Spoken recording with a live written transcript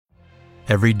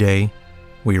Every day,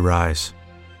 we rise,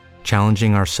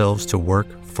 challenging ourselves to work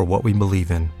for what we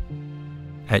believe in.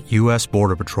 At U.S.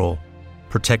 Border Patrol,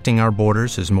 protecting our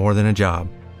borders is more than a job.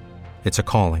 It's a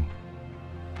calling.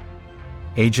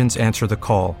 Agents answer the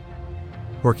call,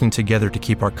 working together to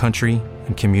keep our country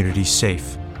and communities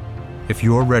safe. If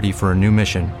you're ready for a new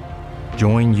mission,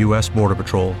 join U.S. Border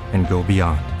Patrol and go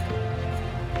beyond.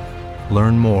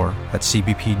 Learn more at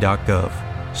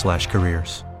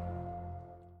cbp.gov/careers.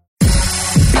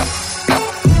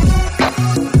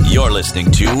 You're listening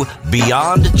to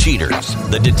Beyond Cheaters,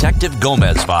 the Detective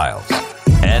Gomez Files.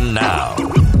 And now,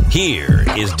 here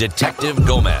is Detective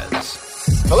Gomez.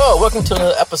 Hello, welcome to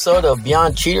another episode of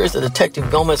Beyond Cheaters, the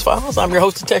Detective Gomez Files. I'm your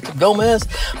host, Detective Gomez.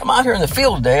 I'm out here in the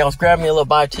field today. I was grabbing me a little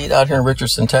bite to eat out here in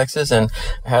Richardson, Texas, and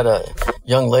I had a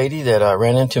young lady that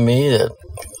ran into me that,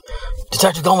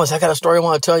 Detective Gomez, I got a story I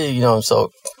want to tell you,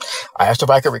 so I asked her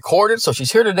if I could record it. So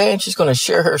she's here today, and she's going to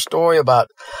share her story about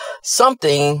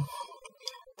something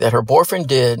that her boyfriend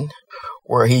did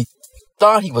where he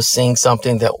thought he was seeing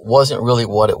something that wasn't really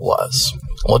what it was.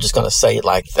 We're just going to say it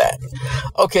like that.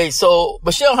 Okay, so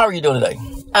Michelle, how are you doing today?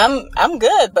 I'm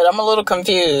good, but I'm a little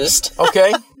confused.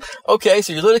 Okay,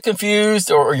 so you're a little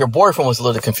confused, or your boyfriend was a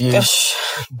little confused.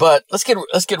 But let's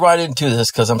get right into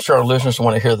this because I'm sure our listeners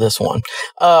want to hear this one.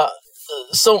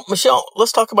 So Michelle,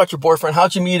 let's talk about your boyfriend.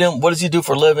 How'd you meet him? What does he do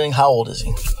for a living? How old is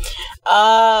he?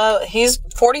 He's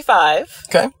 45.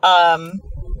 Okay.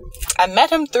 I met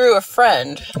him through a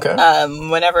friend. Okay.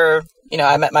 Whenever,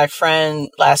 I met my friend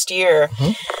last year,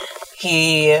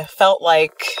 he felt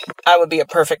like I would be a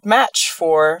perfect match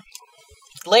for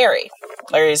Larry.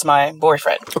 Larry's my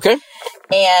boyfriend. Okay.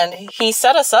 And he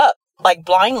set us up,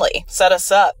 blindly set us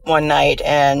up one night.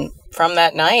 And from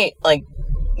that night,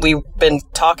 we've been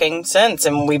talking since,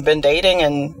 and we've been dating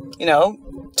and,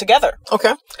 together.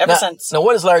 Okay. Ever since. Now,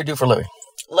 what does Larry do for a living?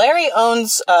 Larry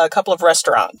owns a couple of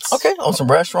restaurants. Okay, owns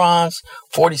some restaurants,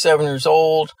 47 years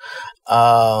old.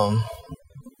 Did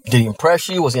he impress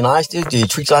you? Was he nice to you? Did he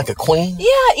treat you like a queen?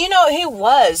 Yeah, he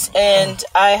was. And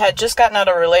I had just gotten out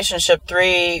of a relationship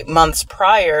 3 months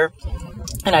prior,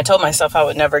 and I told myself I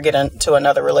would never get into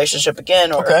another relationship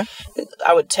again, or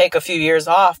I would take a few years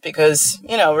off because,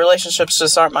 relationships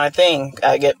just aren't my thing.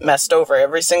 I get messed over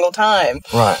every single time.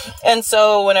 Right. And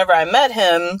so whenever I met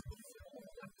him,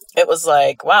 it was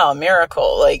like, wow, a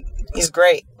miracle. He's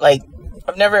great.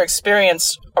 I've never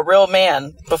experienced a real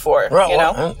man before, right,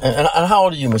 And how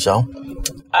old are you, Michelle?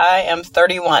 I am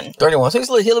 31. 31. So he's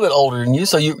a little bit older than you.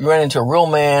 So you ran into a real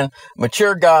man,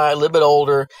 mature guy, a little bit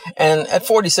older. And at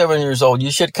 47 years old,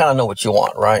 you should kind of know what you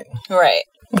want, right? Right.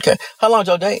 Okay. How long did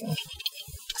y'all date?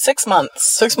 6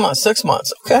 months. 6 months. 6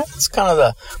 months. Okay. It's kind of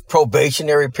the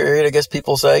probationary period, I guess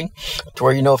people say, to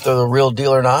where you know if they're the real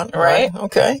deal or not. Right.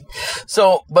 Okay.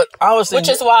 So, but I was thinking...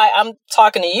 Which is why I'm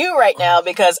talking to you right now,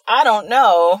 because I don't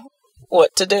know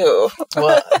what to do.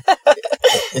 Well,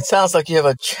 it sounds like you have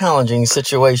a challenging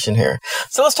situation here.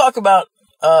 So let's talk about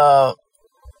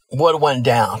what went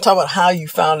down. Talk about how you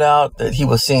found out that he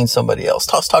was seeing somebody else.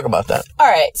 Let's talk about that. All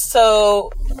right.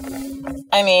 So,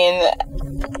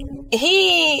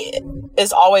 he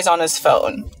is always on his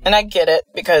phone, and I get it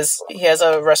because he has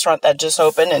a restaurant that just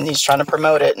opened and he's trying to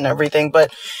promote it and everything, but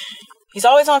he's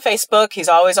always on Facebook, he's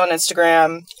always on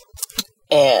Instagram,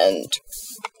 and,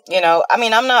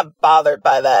 I'm not bothered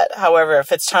by that. However,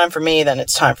 if it's time for me, then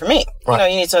it's time for me. Right.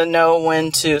 You need to know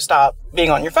when to stop being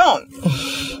on your phone.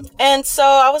 And so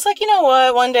I was like, you know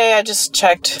what? One day I just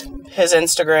checked his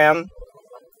Instagram,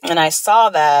 and I saw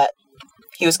that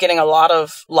he was getting a lot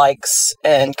of likes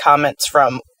and comments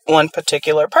from one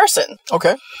particular person.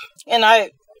 Okay. And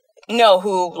I know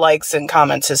who likes and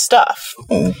comments his stuff.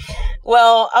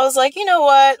 Well, I was like, you know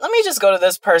what? Let me just go to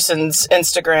this person's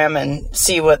Instagram and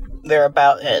see what they're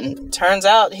about. And turns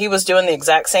out he was doing the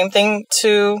exact same thing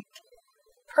to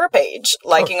her page,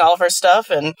 liking all of her stuff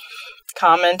and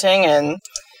commenting. And,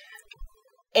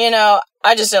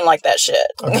 I just didn't like that shit.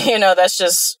 Okay.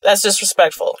 That's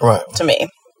disrespectful to me.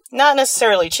 Not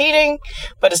necessarily cheating,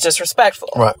 but it's disrespectful.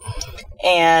 Right.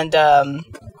 And,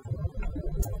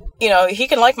 he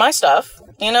can like my stuff,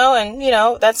 and, I'm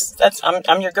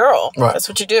your girl. Right. That's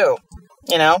what you do,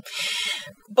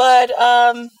 But,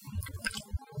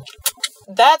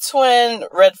 that's when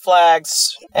red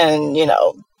flags and,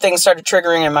 things started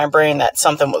triggering in my brain that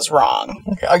something was wrong.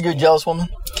 Okay. Are you a jealous woman?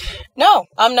 No,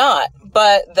 I'm not.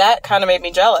 But that kind of made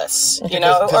me jealous,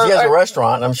 Because he has a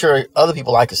restaurant. I'm sure other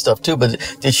people like his stuff too, but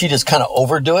did she just kind of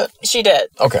overdo it? She did.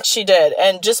 Okay. She did.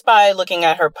 And just by looking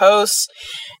at her posts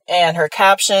and her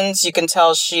captions, you can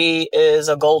tell she is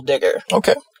a gold digger.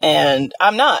 Okay. And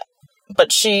I'm not.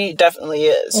 But she definitely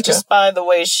is. Okay. Just by the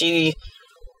way she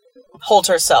holds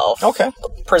herself. Okay.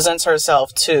 Presents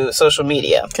herself to social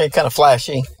media. Okay, kind of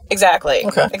flashy. Exactly.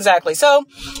 Okay. Exactly. So,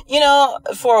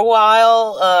 for a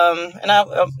while, and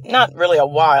not really a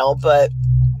while, but,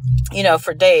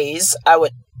 for days, I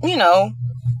would,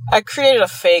 I created a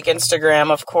fake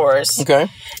Instagram, of course. Okay.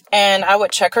 And I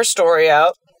would check her story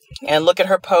out and look at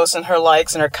her posts and her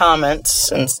likes and her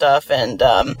comments and stuff. And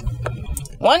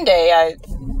one day I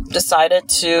decided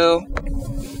to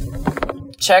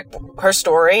check her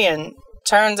story, and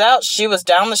turns out she was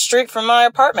down the street from my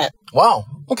apartment. Wow.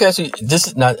 Okay, so this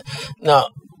is not... Now,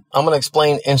 I'm going to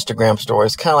explain Instagram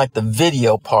stories. It's kind of like the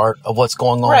video part of what's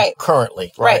going on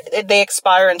currently. Right. They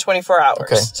expire in 24 hours.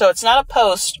 Okay. So it's not a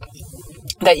post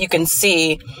that you can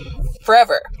see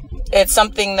forever. It's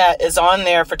something that is on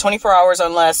there for 24 hours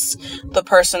unless the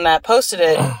person that posted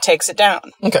it takes it down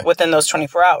within those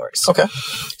 24 hours. Okay.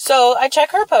 So I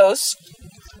check her post,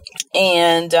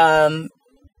 and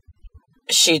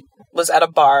she was at a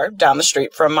bar down the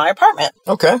street from my apartment.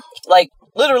 Okay.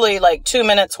 Literally 2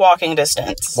 minutes walking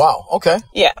distance. Wow. Okay.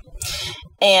 Yeah.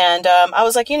 And I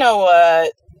was like, you know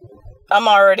what? I'm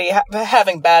already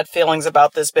having bad feelings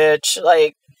about this bitch.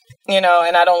 And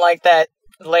I don't like that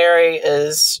Larry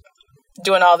is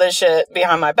doing all this shit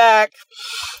behind my back.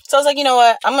 So I was like, you know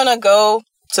what? I'm going to go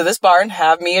to this bar and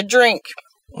have me a drink,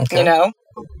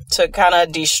 to kind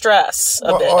of de-stress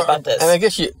a bit about this. And I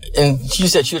guess she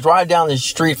said she was right down the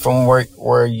street from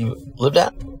where you lived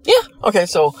at? Yeah. Okay,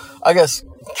 so I guess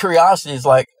curiosity is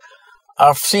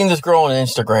I've seen this girl on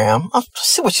Instagram. I'll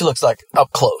see what she looks like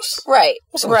up close. Right.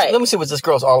 Let me see what this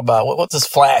girl's all about. What this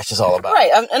flash is all about.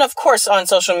 Right. And of course, on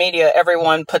social media,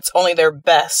 everyone puts only their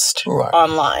best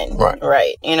online.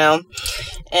 Right.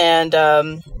 And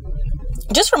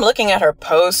just from looking at her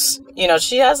posts,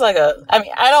 she has I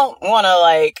don't want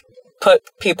to put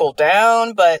people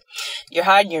down, but you're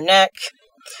hiding your neck.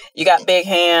 You got big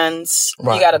hands.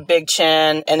 Right. You got a big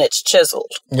chin, and it's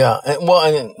chiseled. Yeah.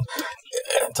 And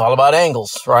it's all about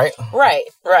angles, right? Right.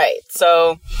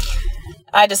 So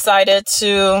I decided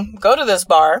to go to this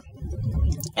bar,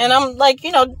 and I'm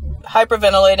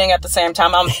hyperventilating at the same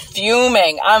time. I'm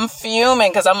fuming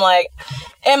because I'm like,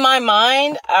 in my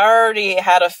mind, I already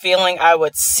had a feeling I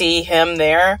would see him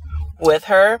there with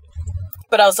her,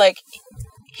 but I was like,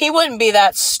 he wouldn't be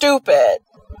that stupid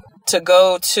to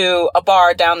go to a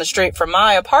bar down the street from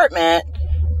my apartment,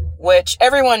 which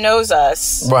everyone knows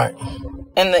us. Right.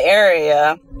 In the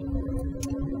area,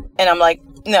 and I'm like,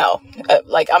 no,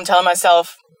 I'm telling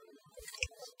myself,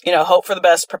 hope for the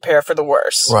best, prepare for the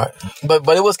worst. Right. But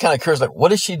it was kind of curious,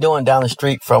 what is she doing down the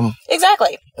street from?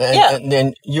 Exactly. And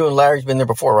then you and Larry's been there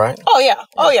before, right? Oh yeah.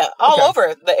 All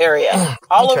over the area.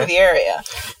 All over the area.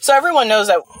 So everyone knows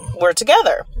that we're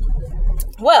together.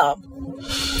 Well,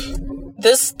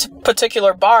 this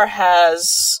particular bar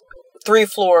has 3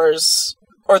 floors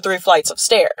or 3 flights of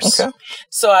stairs. Okay.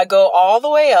 So I go all the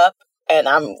way up, and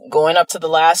I'm going up to the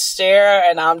last stair,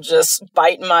 and I'm just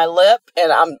biting my lip,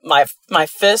 and my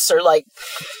fists are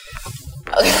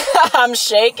I'm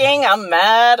shaking, I'm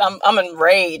mad, I'm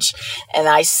enraged, and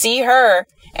I see her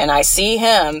and I see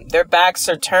him. Their backs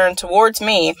are turned towards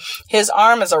me. His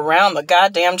arm is around the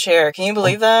goddamn chair. Can you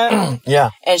believe that? Yeah.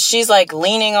 And she's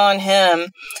leaning on him,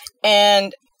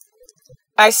 and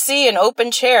I see an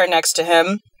open chair next to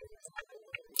him.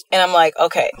 And I'm like,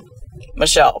 okay,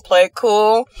 Michelle, play it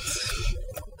cool.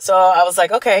 So I was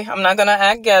like, okay, I'm not going to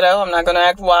act ghetto. I'm not going to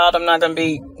act wild. I'm not going to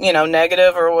be,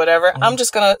 negative or whatever. I'm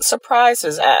just going to surprise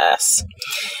his ass.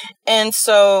 And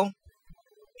so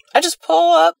I just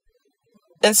pull up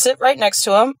and sit right next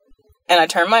to him. And I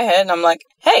turn my head and I'm like,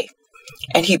 hey.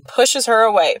 And he pushes her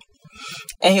away.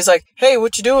 And he's like, hey,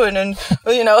 what you doing? And,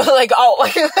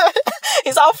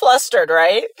 he's all flustered,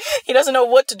 right? He doesn't know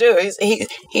what to do.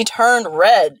 He turned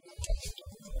red.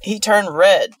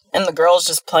 And the girl's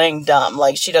just playing dumb.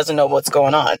 She doesn't know what's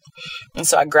going on. And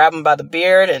so I grab him by the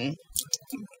beard and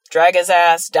drag his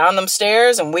ass down them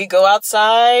stairs. And we go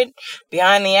outside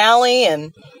behind the alley.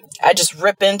 And I just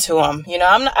rip into him.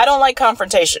 I don't like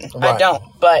confrontation. Right. I don't.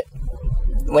 But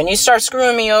when you start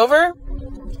screwing me over,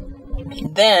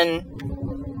 then,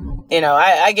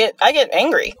 I get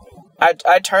angry.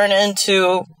 I turn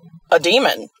into a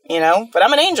demon, but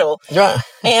I'm an angel. Yeah.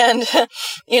 And,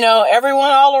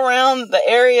 everyone all around the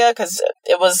area, because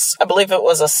I believe it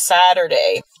was a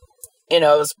Saturday, it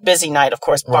was a busy night. Of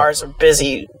course, bars are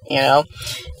busy, and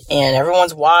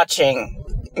everyone's watching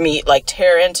me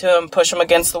tear into him, push him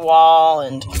against the wall.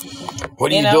 And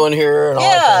what are you doing here? And all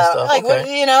that kind of stuff.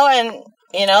 Okay.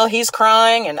 And he's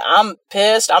crying and I'm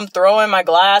pissed. I'm throwing my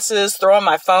glasses, throwing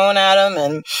my phone at him,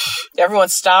 and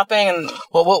everyone's stopping. And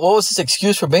well, what was his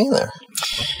excuse for being there?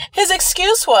 His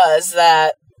excuse was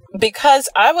that because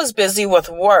I was busy with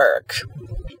work,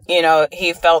 you know,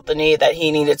 he felt the need that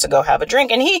he needed to go have a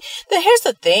drink. And here's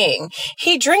the thing.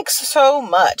 He drinks so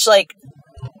much. Like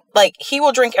he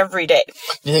will drink every day.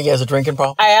 You think he has a drinking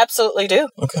problem? I absolutely do.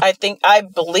 Okay. I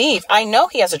know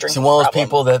he has a drinking problem. He's one of those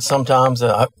people that sometimes,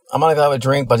 I'm not going to have a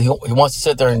drink, but he wants to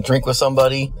sit there and drink with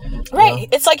somebody. Right. You know?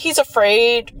 It's like he's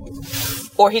afraid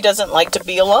or he doesn't like to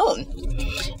be alone.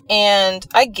 And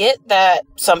I get that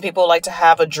some people like to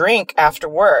have a drink after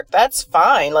work. That's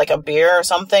fine, like a beer or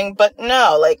something. But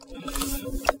no, like,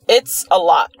 it's a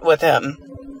lot with him.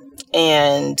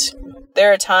 And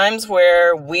there are times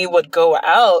where we would go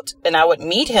out and I would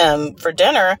meet him for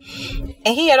dinner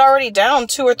and he had already downed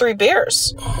 2 or 3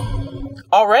 beers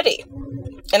already.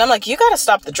 And I'm like, you got to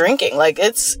stop the drinking. Like,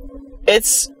 it's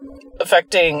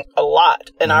affecting a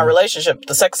lot in our relationship,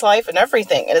 the sex life and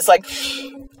everything. And it's like,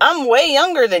 I'm way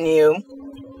younger than you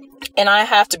and I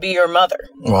have to be your mother.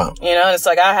 Wow. You know, and it's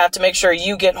like, I have to make sure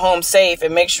you get home safe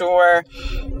and make sure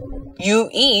you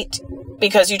eat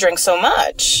because you drink so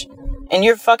much. And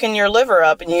you're fucking your liver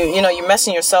up and you're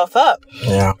messing yourself up.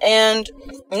 Yeah. And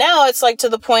now it's like to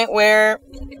the point where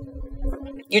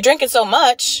you're drinking so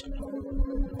much,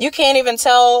 you can't even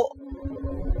tell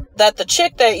that the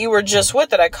chick that you were just with,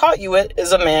 that I caught you with,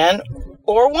 is a man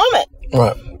or a woman.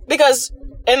 Right. Because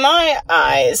in my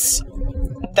eyes,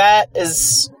 that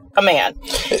is a man.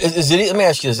 Let me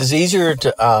ask you this. Is it easier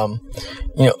to,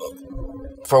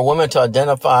 for a woman to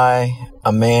identify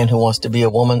a man who wants to be a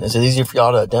woman? Is it easier for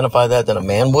y'all to identify that than a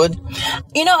man would?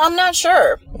 You know, I'm not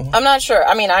sure.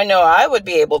 I mean, I know I would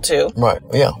be able to. Right.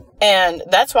 Yeah. And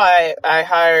that's why I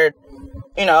hired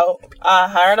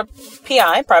a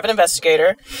PI, private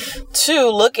investigator, to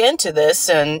look into this.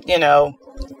 And,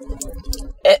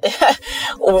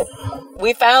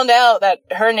 we found out that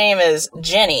her name is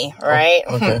Jenny, right?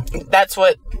 Okay. That's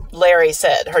what Larry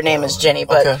said. Her name is Jenny.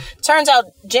 But turns out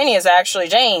Jenny is actually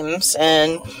James,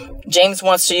 and James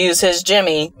wants to use his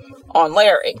Jimmy on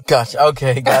Larry. Gotcha.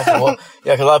 Okay. Gotcha. Well,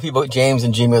 yeah, because a lot of people, James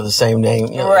and Jimmy, are the same name.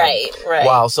 Right.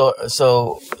 Wow. So,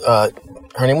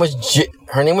 her name was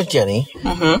Jenny,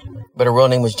 but her real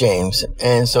name was James.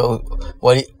 And so,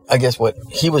 what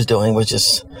he was doing was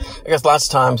just, lots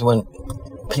of times when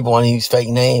people want to use fake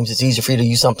names, it's easier for you to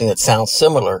use something that sounds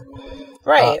similar.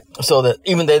 Right. So that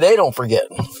even they don't forget.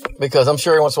 Because I'm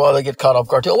sure once in a while they get caught off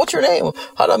guard too. Oh, what's your name?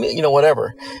 How do I mean?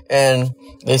 Whatever. And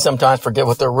they sometimes forget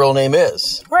what their real name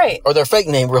is. Right. Or their fake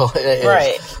name is.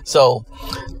 Right. So,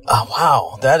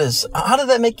 wow. How did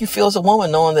that make you feel as a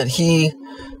woman, knowing that he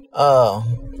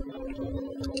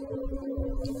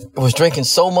was drinking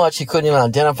so much he couldn't even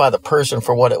identify the person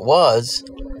for what it was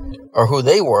or who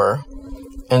they were?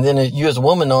 And then you as a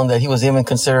woman knowing that he was even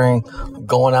considering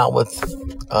going out with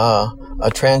a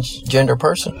transgender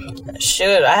person.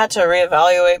 Shoot, I had to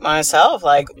reevaluate myself.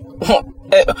 Like,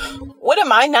 what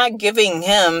am I not giving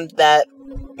him that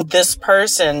this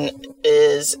person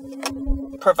is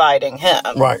providing him?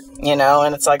 Right.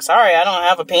 And it's like, sorry, I don't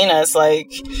have a penis.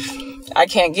 Like, I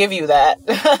can't give you that,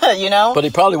 But he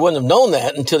probably wouldn't have known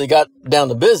that until he got down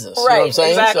to business. Right, You know what I'm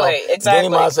saying? exactly. Then he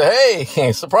might say,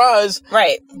 hey, surprise.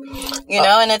 Right.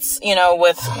 And it's,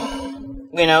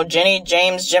 with, Jenny,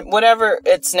 James, Jim, whatever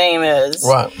its name is.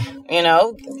 Right.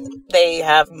 They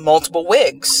have multiple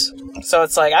wigs. So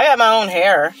it's like, I got my own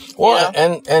hair. Well,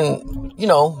 and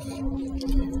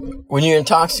when you're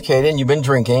intoxicated and you've been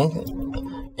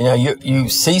drinking, you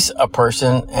see a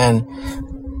person, and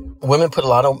women put a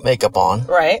lot of makeup on.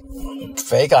 Right.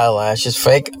 Fake eyelashes,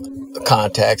 fake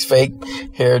contacts, fake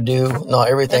hairdo,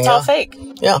 everything it's else. All fake.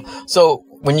 Yeah. So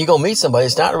when you go meet somebody,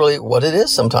 it's not really what it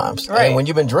is sometimes. Right. And when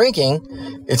you've been drinking,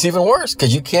 it's even worse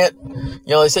because you can't,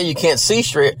 they say you can't see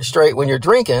straight when you're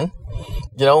drinking,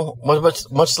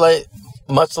 much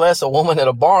less a woman at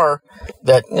a bar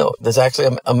that, that's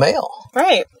actually a male.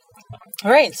 Right.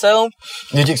 Right. So.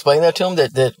 Did you explain that to him?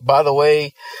 That by the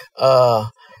way,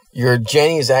 your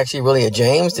Jenny is actually really a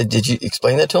James? Did you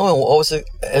explain that to him? And what was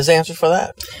his answer for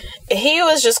that? He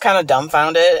was just kind of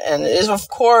dumbfounded, and is of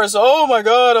course, oh my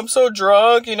God, I'm so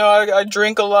drunk. I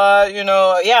drink a lot.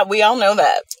 Yeah, we all know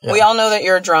that. Yeah. We all know that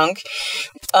you're drunk.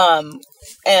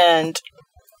 And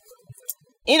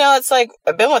it's like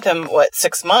I've been with him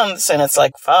 6 months, and it's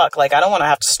like fuck. Like I don't want to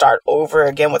have to start over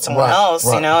again with someone else.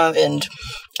 Right. And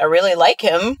I really like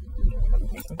him.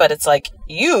 But it's like,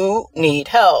 you need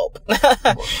help.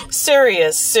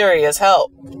 Serious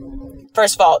help.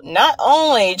 First of all, not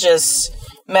only just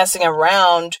messing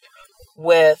around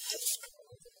with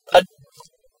a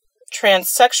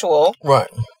transsexual. Right.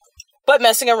 But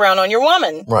messing around on your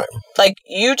woman. Right. Like,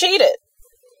 you cheated.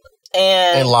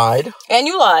 And lied. And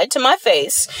you lied to my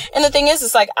face. And the thing is,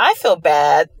 it's like, I feel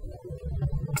bad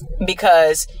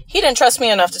because he didn't trust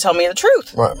me enough to tell me the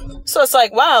truth. Right. So it's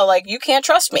like, wow, like, you can't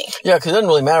trust me. Yeah, because it doesn't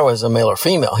really matter whether it's a male or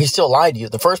female. He still lied to you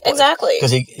in the first place. Exactly.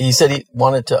 Because he said he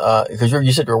wanted to, because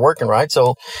you said you were working, right?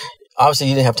 So obviously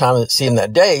you didn't have time to see him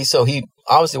that day. So he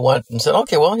obviously went and said,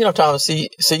 okay, well, you don't have time to see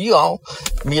you all.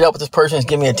 Meet up with this person and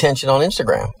give me attention on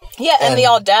Instagram. Yeah, and the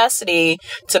audacity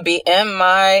to be in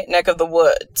my neck of the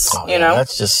woods, you know?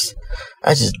 That's just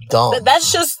dumb.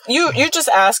 That's just, you're just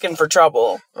asking for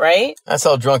trouble, right? That's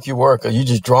how drunk you were, because you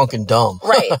just drunk and dumb.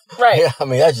 Right, right. Yeah, I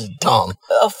mean, that's just dumb.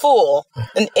 A fool,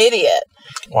 an idiot.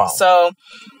 Wow. So,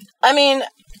 I mean,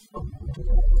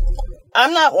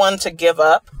 I'm not one to give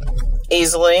up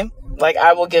easily. Like,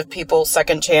 I will give people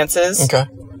second chances. Okay.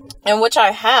 And which I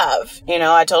have. You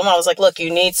know, I told him, I was like, look, you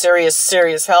need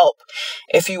serious help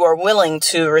if you are willing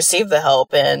to receive the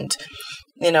help, and,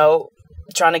 you know,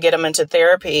 trying to get him into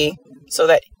therapy so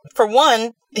that, for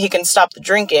one, he can stop the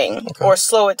drinking or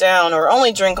slow it down or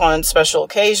only drink on special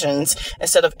occasions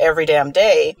instead of every damn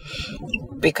day,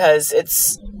 because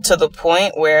it's to the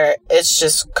point where it's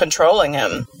just controlling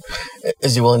him.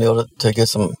 Is he willing to get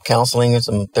some counseling and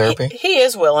some therapy? He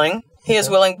is willing. He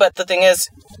is willing, but the thing is,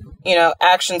 you know,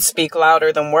 actions speak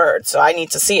louder than words, so I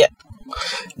need to see it.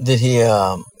 Did he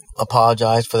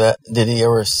apologize for that? Did he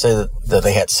ever say that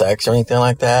they had sex or anything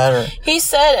like that? Or? He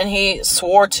said, and he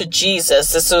swore to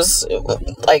Jesus. This was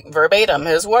like verbatim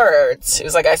his words. He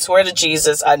was like, I swear to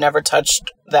Jesus, I never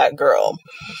touched that girl.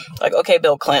 Like, okay,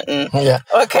 Bill Clinton. Yeah.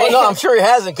 Okay. Well, no, I'm sure he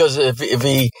hasn't, because if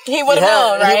he would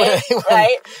have known, right?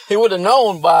 Right. He would have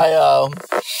known by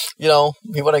you know,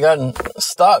 he would have gotten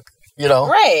stuck. You know?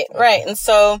 Right, right. And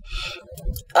so,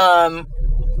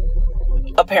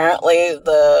 apparently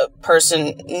the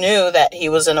person knew that he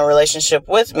was in a relationship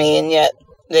with me, and yet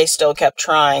they still kept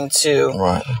trying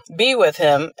to be with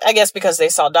him. I guess because they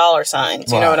saw dollar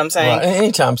signs. You know what I'm saying? Right.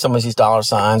 Anytime someone sees dollar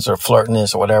signs or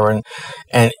flirtiness or whatever,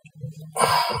 and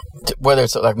whether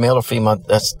it's like male or female,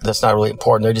 that's not really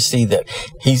important. They just see that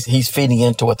he's feeding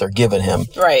into what they're giving him,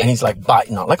 right? And he's like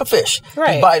biting on, like a fish,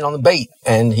 right? He's biting on the bait,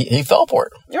 and he fell for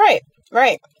it, right?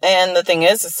 Right. And the thing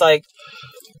is, it's like,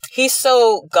 he's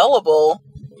so gullible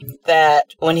that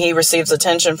when he receives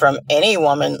attention from any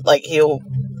woman, like, he'll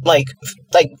like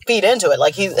feed into it.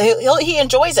 Like, he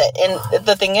enjoys it. And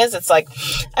the thing is, it's like,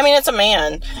 I mean, it's a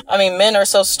man. I mean, men are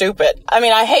so stupid. I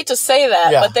mean, I hate to say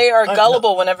that, but they are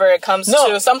gullible whenever it comes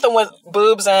to something with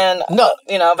boobs and,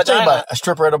 you know, vagina. Think about it. A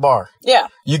stripper at a bar. Yeah.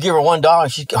 You give her $1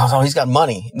 and she goes, oh, he's got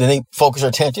money. Then they focus their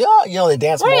attention. Oh, you know, they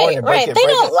dance more and they break it. They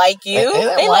don't like you.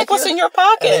 They like what's in your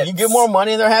pocket. You give more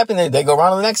money and they're happy, and they go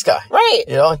around to the next guy. Right.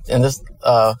 You know, and this,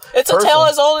 it's a tale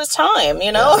as old as time,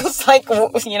 you know? Yeah. It's like,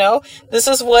 you know, this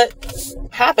is what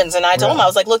happens. And I told him, I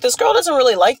was like, look, this girl doesn't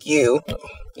really like you,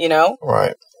 you know?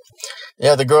 Right.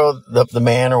 Yeah, the girl, the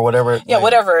man or whatever. Yeah,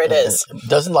 whatever it is.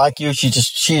 Doesn't like you.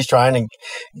 She's trying to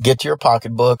get to your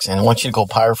pocketbooks and wants you to go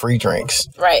buy her free drinks.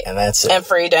 Right. And that's it. And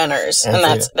free dinners. And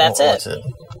that's it.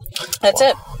 That's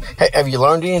it. Hey, have you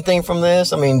learned anything from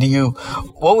this? I mean,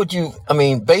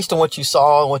 based on what you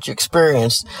saw and what you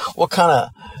experienced, what kind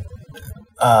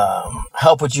of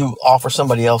help would you offer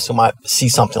somebody else who might see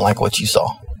something like what you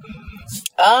saw?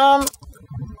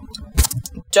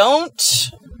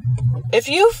 If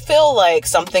you feel like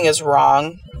something is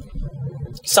wrong,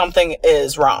 something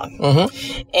is wrong.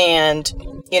 Mm-hmm. And,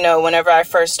 you know, whenever I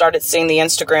first started seeing the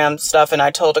Instagram stuff and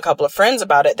I told a couple of friends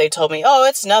about it, they told me, oh,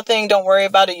 it's nothing. Don't worry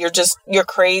about it. You're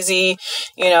crazy,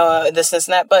 you know, this and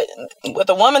that. But with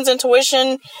a woman's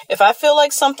intuition, if I feel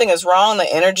like something is wrong,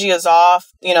 the energy is off,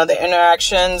 you know, the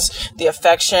interactions, the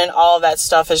affection, all of that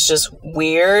stuff is just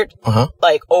weird,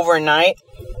 like overnight,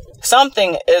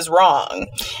 something is wrong.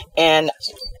 And,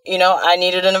 you know, I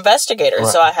needed an investigator. Right.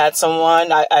 So I had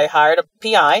someone, I hired a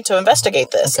PI to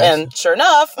investigate this. Okay. And sure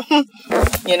enough,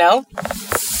 you know.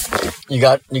 You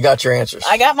got your answers.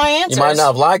 I got my answers. You might not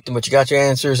have liked them, but you got your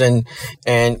answers. And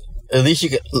at least you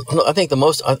could, I think the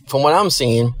most, from what I'm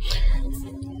seeing,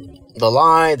 the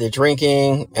lie, the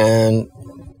drinking, and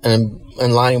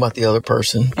lying about the other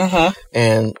person.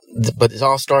 Mm-hmm. But it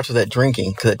all starts with that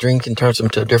drinking, because that drinking turns him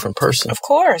into a different person. Of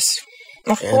course.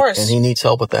 Of course. And he needs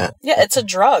help with that. Yeah, it's a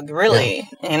drug, really.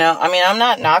 Yeah. You know, I mean, I'm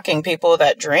not knocking people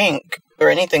that drink or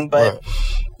anything, but,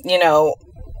 you know,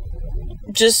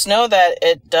 just know that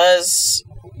it does,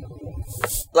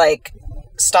 like,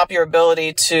 stop your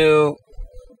ability to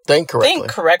think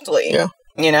correctly. Yeah.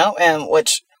 You know, and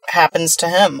which happens to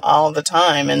him all the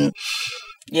time. And,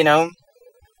 you know.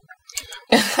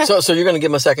 So you're going to give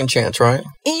him a second chance, right?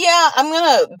 Yeah, I'm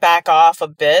going to back off a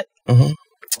bit.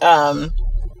 Mm-hmm.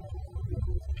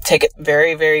 Take it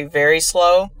very, very, very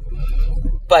slow.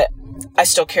 But I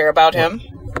still care about him.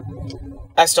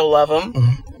 I still love him.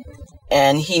 Mm-hmm.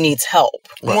 and he needs help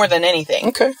more than anything.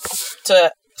 Okay.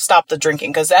 To stop the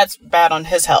drinking, because that's bad on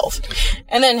his health.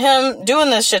 And then him doing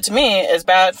this shit to me is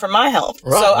bad for my health.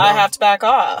 Right, so I have to back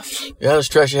off. Yeah, to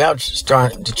stress you out, just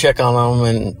trying to check on them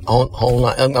and hold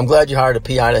on. I'm glad you hired a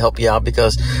PI to help you out,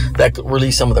 because that could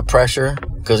release some of the pressure,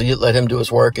 because you let him do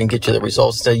his work and get you the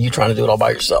results instead of you trying to do it all by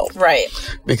yourself. Right.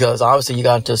 Because obviously you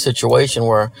got into a situation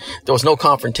where there was no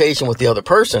confrontation with the other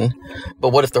person, but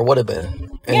what if there would have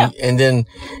been? And then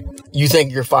you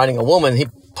think you're fighting a woman, he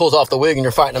pulls off the wig and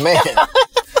you're fighting a man.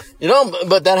 You know,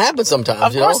 but that happens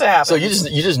sometimes. Of course it happens. So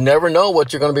you just never know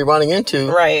what you're going to be running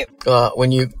into, right?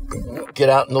 When you get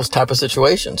out in those type of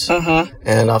situations. Mm-hmm.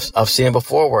 And I've seen it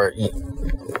before where you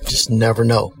just never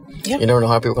know. Yep. You never know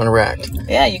how people are going to react.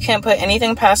 Yeah, you can't put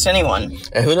anything past anyone.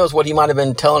 And who knows what he might have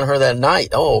been telling her that night?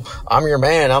 Oh, I'm your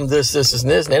man. I'm this,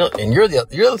 and this, and you're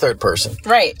the third person,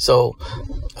 right? So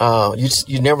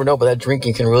you never know. But that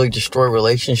drinking can really destroy a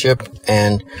relationship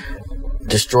and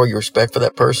destroy your respect for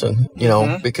that person, you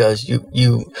know, because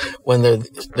you when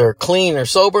they're clean or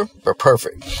sober, they're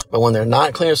perfect. But when they're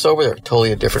not clean or sober, they're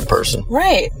totally a different person.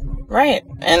 Right.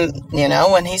 And, you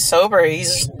know, when he's sober,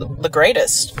 he's the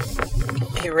greatest.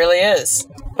 He really is.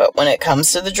 But when it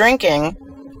comes to the drinking,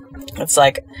 it's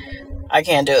like, I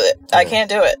can't do it. I can't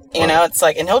do it. You know, it's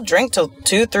like, and he'll drink till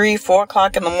 2, 3, 4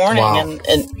 o'clock in the morning. Wow.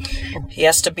 And he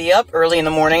has to be up early in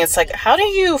the morning. It's like, how do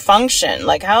you function?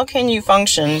 Like, how can you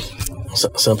function?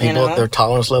 Some people, their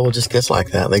tolerance level just gets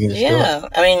like that. They can just do it.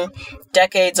 I mean,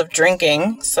 decades of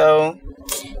drinking, so.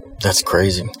 That's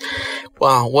crazy.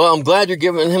 Wow. Well, I'm glad you're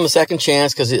giving him a second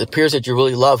chance, because it appears that you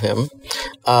really love him.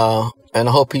 And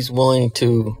I hope he's willing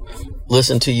to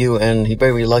listen to you, and he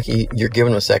better be lucky you're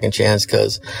giving him a second chance,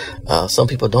 because some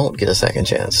people don't get a second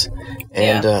chance.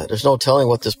 And there's no telling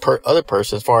what this other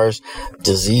person, as far as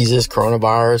diseases,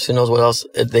 coronavirus, who knows what else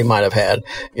they might have had.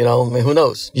 You know, I mean, who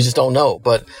knows? You just don't know.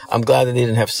 But I'm glad that they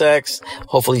didn't have sex.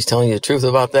 Hopefully he's telling you the truth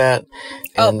about that.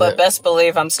 And, but best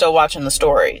believe I'm still watching the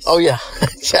stories. Oh, yeah.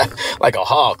 Yeah, like a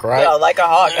hawk, right? Yeah, like a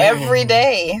hawk. Every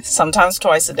day. Sometimes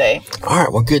twice a day. All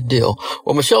right, well, good deal.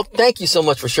 Well, Michelle, thank you so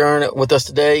much for sharing it with us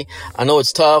today. I know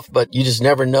it's tough, but you just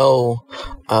never know.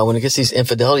 When it gets these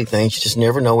infidelity things, you just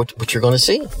never know what you're going to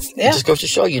see. Yeah. It just goes to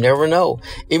show you never know.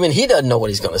 Even he doesn't know what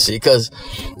he's going to see, because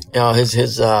you know,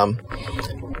 his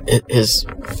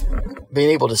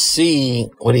being able to see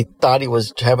what he thought he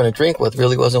was having a drink with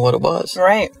really wasn't what it was.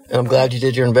 Right. And I'm glad you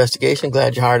did your investigation.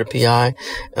 Glad you hired a PI. And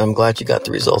I'm glad you got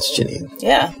the results that you need.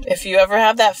 Yeah. If you ever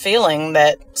have that feeling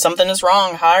that something is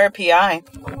wrong, hire a PI.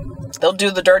 They'll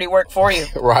do the dirty work for you.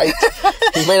 Right.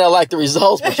 You may not like the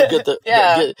results, but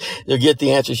you'll get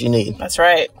the answers you need. That's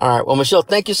right. All right. Well, Michelle,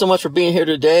 thank you so much for being here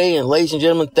today. And ladies and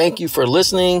gentlemen, thank you for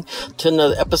listening to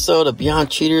another episode of Beyond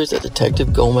Cheaters, the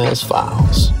Detective Gomez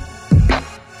Files.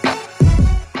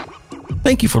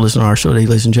 Thank you for listening to our show today,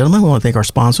 ladies and gentlemen. We want to thank our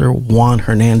sponsor, Juan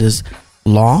Hernandez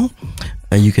Law.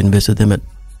 You can visit them at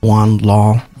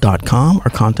juanlaw.com or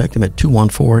contact them at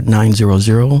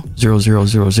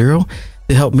 214-900-0000.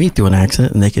 They helped me through an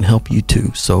accident, and they can help you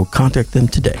too. So contact them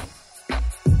today.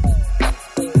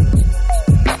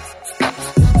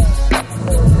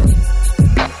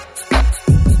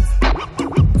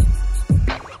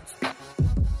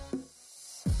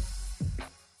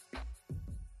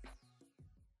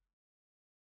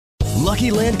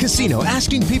 Lucky Land Casino,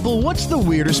 asking people, what's the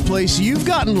weirdest place you've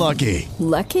gotten lucky?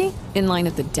 Lucky? In line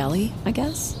at the deli, I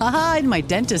guess? Aha, in my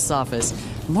dentist's office.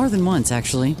 More than once,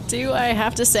 actually. Do I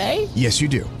have to say? Yes, you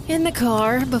do. In the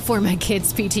car before my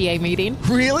kids' PTA meeting.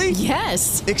 Really?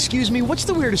 Yes. Excuse me, what's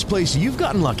the weirdest place you've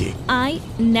gotten lucky? I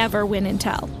never win and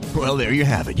tell. Well, there you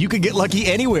have it. You can get lucky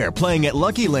anywhere, playing at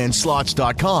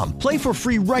LuckyLandSlots.com. Play for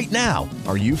free right now.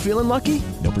 Are you feeling lucky?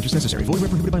 No purchase necessary. Void where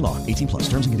prohibited by law. 18+.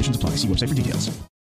 Terms and conditions apply. See website for details.